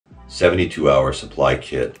72-hour supply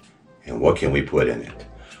kit. And what can we put in it?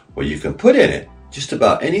 Well, you can put in it just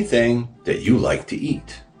about anything that you like to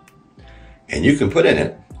eat. And you can put in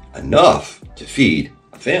it enough to feed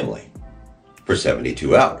a family for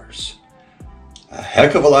 72 hours. A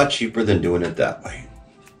heck of a lot cheaper than doing it that way,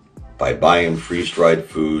 by buying freeze-dried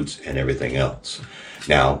foods and everything else.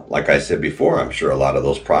 Now, like I said before, I'm sure a lot of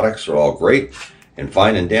those products are all great and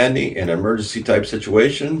fine and dandy in emergency type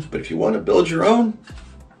situations, but if you want to build your own,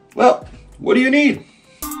 well, what do you need?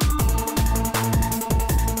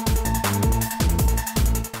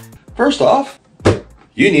 First off,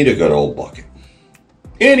 you need a good old bucket.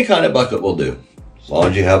 Any kind of bucket will do, as long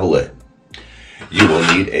as you have a lid. You will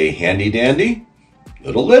need a handy dandy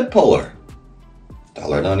little lid puller,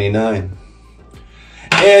 $1.99.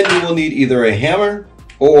 And you will need either a hammer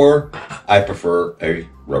or, I prefer, a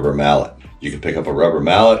rubber mallet. You can pick up a rubber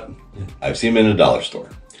mallet. I've seen them in a dollar store.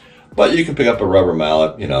 But you can pick up a rubber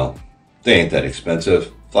mallet, you know, they ain't that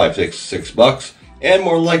expensive, $6 and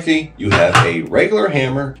more likely you have a regular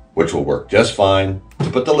hammer, which will work just fine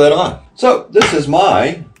to put the lid on. So this is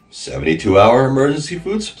my 72-hour emergency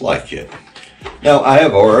food supply kit. Now I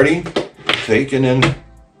have already taken and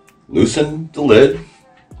loosened the lid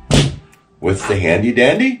with the handy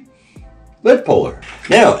dandy lid puller.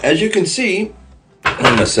 Now, as you can see, I'm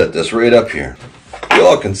gonna set this right up here. You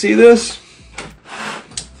all can see this.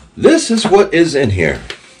 This is what is in here.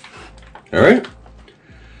 All right.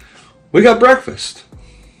 We got breakfast.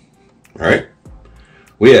 All right.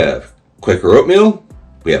 We have Quaker oatmeal.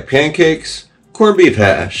 We have pancakes, corned beef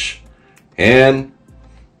hash, and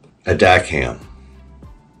a Dak ham.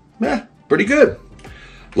 Yeah, pretty good.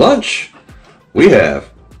 Lunch, we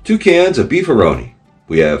have 2 cans of beefaroni.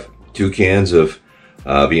 We have 2 cans of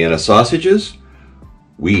Vienna sausages.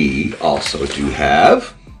 We also do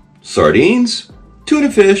have sardines,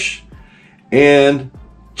 tuna fish, and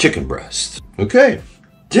chicken breast. Okay,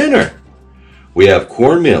 dinner. We have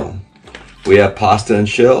cornmeal. We have pasta and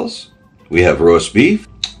shells. We have roast beef.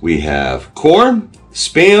 We have corn,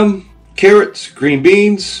 spam, carrots, green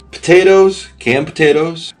beans, potatoes, canned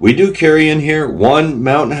potatoes. We do carry in here 1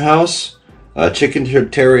 Mountain House chicken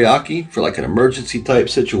teriyaki for like an emergency type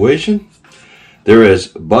situation. There is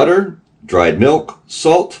butter, dried milk,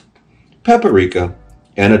 salt, paprika,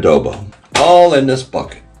 and adobo, all in this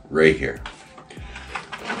bucket right here.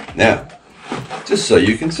 Now, just so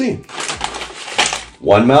you can see,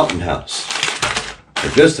 1 Mountain House for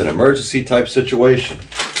just an emergency type situation.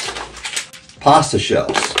 Pasta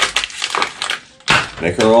shells.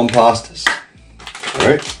 Make our own pastas. All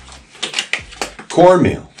right.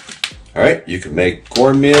 Cornmeal. All right. You can make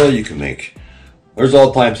cornmeal. You can make, there's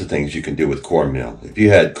all types of things you can do with cornmeal. If you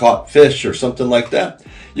had caught fish or something like that,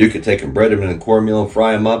 you could take and bread them in cornmeal and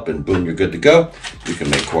fry them up and boom, you're good to go. You can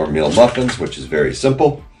make cornmeal muffins, which is very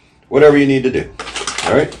simple. Whatever you need to do.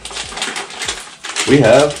 All right. We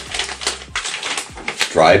have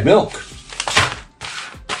dried milk.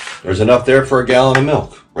 There's enough there for a gallon of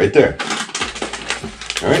milk right there.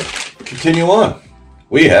 All right, continue on.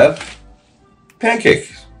 We have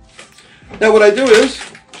pancakes. Now what I do is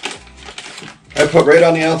I put right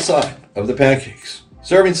on the outside of the pancakes.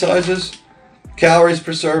 Serving sizes, calories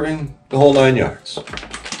per serving, the whole 9 yards.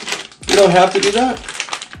 You don't have to do that,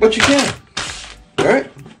 but you can. All right,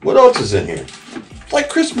 what else is in here? It's like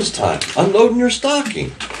Christmas time, unloading your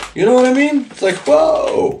stocking. You know what I mean? It's like,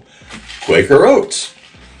 whoa, Quaker oats.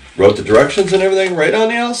 Wrote the directions and everything right on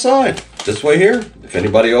the outside. This way here, if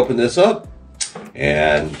anybody opened this up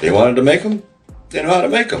and they wanted to make them, they know how to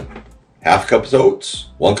make them. 1/2 cup of oats,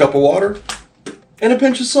 1 cup of water, and a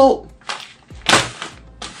pinch of salt.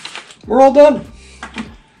 We're all done.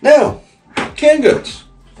 Now, canned goods.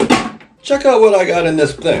 Check out what I got in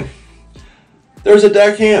this thing. There's a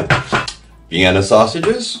Dak ham. Vienna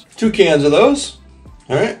sausages, 2 cans of those.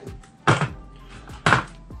 All right.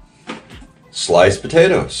 Sliced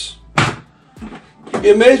potatoes. You'd be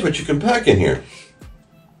amazed what you can pack in here.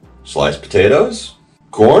 Sliced potatoes,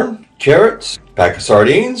 corn, carrots, pack of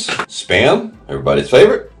sardines, spam, everybody's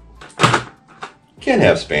favorite. Can't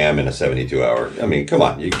have spam in a 72-hour. I mean, come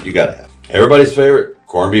on, you gotta have. Everybody's favorite,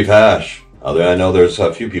 corned beef hash. Although I know there's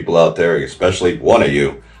a few people out there, especially one of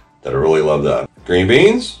you, that really love that. Green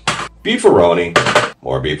beans, beefaroni,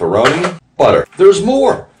 more beefaroni, butter. There's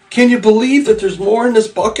more. Can you believe that there's more in this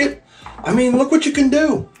bucket? I mean, look what you can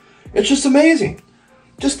do. It's just amazing.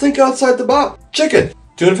 Just think outside the box. Chicken,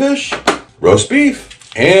 tuna fish, roast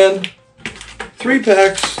beef, and 3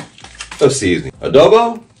 packs of seasoning.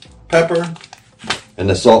 Adobo, pepper, and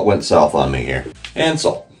the salt went south on me here. And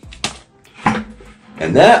salt.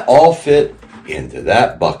 And that all fit into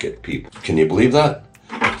that bucket, people. Can you believe that?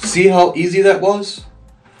 See how easy that was?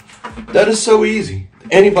 That is so easy.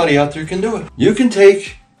 Anybody out there can do it. You can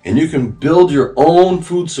take and you can build your own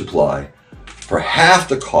food supply for half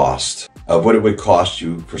the cost of what it would cost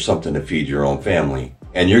you for something to feed your own family.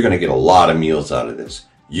 And you're going to get a lot of meals out of this.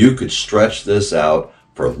 You could stretch this out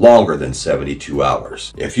for longer than 72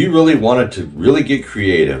 hours. If you really wanted to really get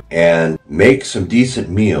creative and make some decent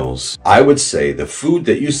meals, I would say the food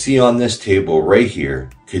that you see on this table right here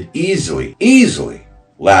could easily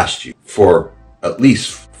last you for at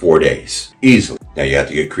least 4 days. Easily. Now you have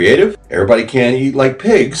to get creative. Everybody can't eat like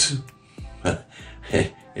pigs.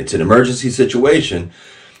 It's an emergency situation.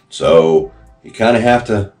 So you kind of have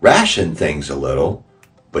to ration things a little,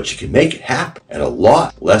 but you can make it happen at a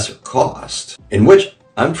lot lesser cost, in which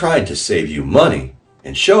I'm trying to save you money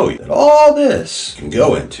and show you that all this can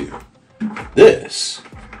go into this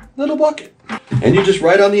little bucket. And you just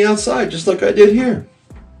write on the outside, just like I did here.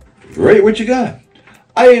 Right, what you got?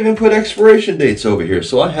 I even put expiration dates over here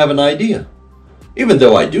so I have an idea. Even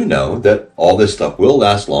though I do know that all this stuff will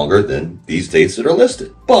last longer than these dates that are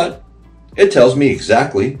listed. But it tells me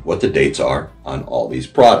exactly what the dates are on all these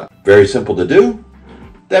products. Very simple to do.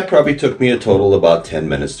 That probably took me a total of about 10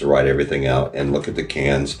 minutes to write everything out and look at the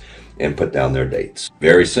cans and put down their dates.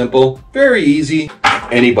 Very simple, very easy.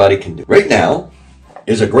 Anybody can do. Right now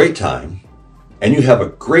is a great time, and you have a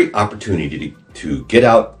great opportunity to get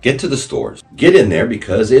out, get to the stores, get in there,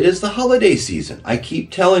 because it is the holiday season. I keep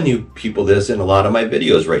telling you people this in a lot of my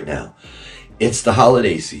videos right now. It's the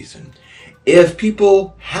holiday season. If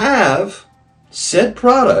people have said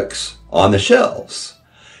products on the shelves,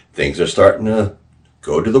 things are starting to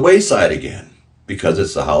go to the wayside again because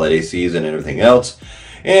it's the holiday season and everything else.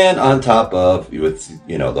 And on top of, with,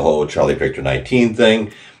 you know, the whole Charlie Victor 19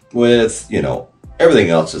 thing, with, you know, everything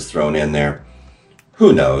else is thrown in there.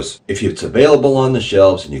 Who knows? If it's available on the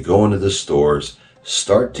shelves and you go into the stores,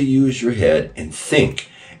 start to use your head and think,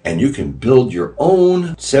 and you can build your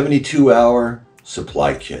own 72-hour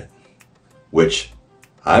supply kit, which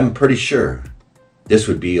I'm pretty sure this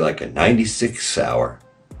would be like a 96-hour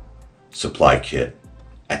supply kit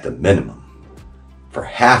at the minimum for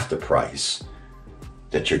half the price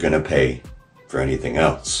that you're going to pay for anything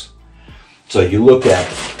else. So you look at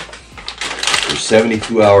your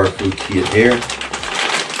 72-hour food kit here,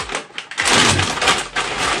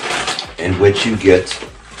 in which you get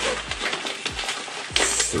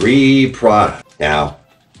 3 products. Now,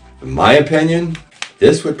 in my opinion,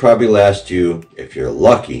 this would probably last you, if you're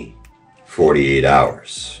lucky, 48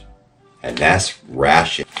 hours. And that's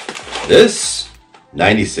ration. This,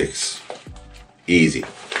 96. Easy.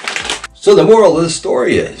 So the moral of the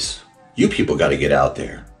story is, you people got to get out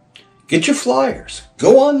there. Get your flyers.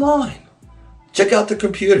 Go online. Check out the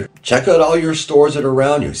computer. Check out all your stores that are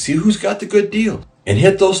around you. See who's got the good deal. And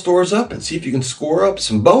hit those stores up and see if you can score up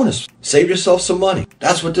some bonus. Save yourself some money.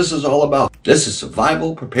 That's what this is all about. This is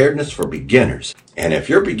survival preparedness for beginners. And if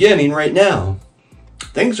you're beginning right now,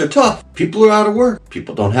 things are tough. People are out of work.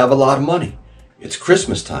 People don't have a lot of money. It's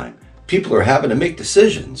Christmas time. People are having to make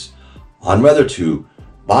decisions on whether to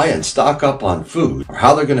buy and stock up on food, or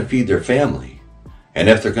how they're going to feed their family, and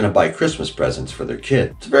if they're going to buy Christmas presents for their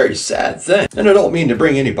kid. It's a very sad thing. And I don't mean to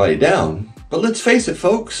bring anybody down, but let's face it,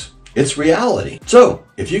 folks, it's reality. So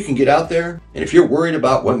if you can get out there, and if you're worried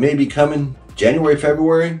about what may be coming January,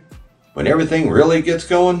 February, when everything really gets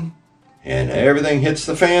going and everything hits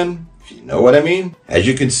the fan, if you know what I mean, as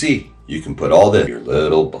you can see, you can put all this in your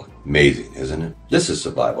little book. Amazing, isn't it? This is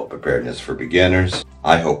survival preparedness for beginners.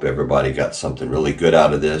 I hope everybody got something really good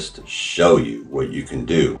out of this to show you what you can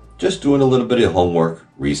do. Just doing a little bit of homework,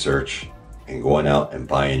 research, and going out and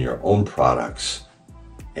buying your own products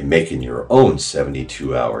and making your own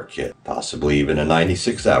 72-hour kit, possibly even a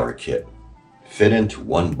 96-hour kit, fit into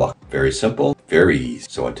one bucket. Very simple, very easy.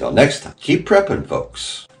 So until next time, keep prepping,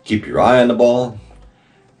 folks. Keep your eye on the ball,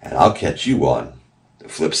 and I'll catch you on the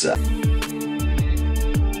flip side.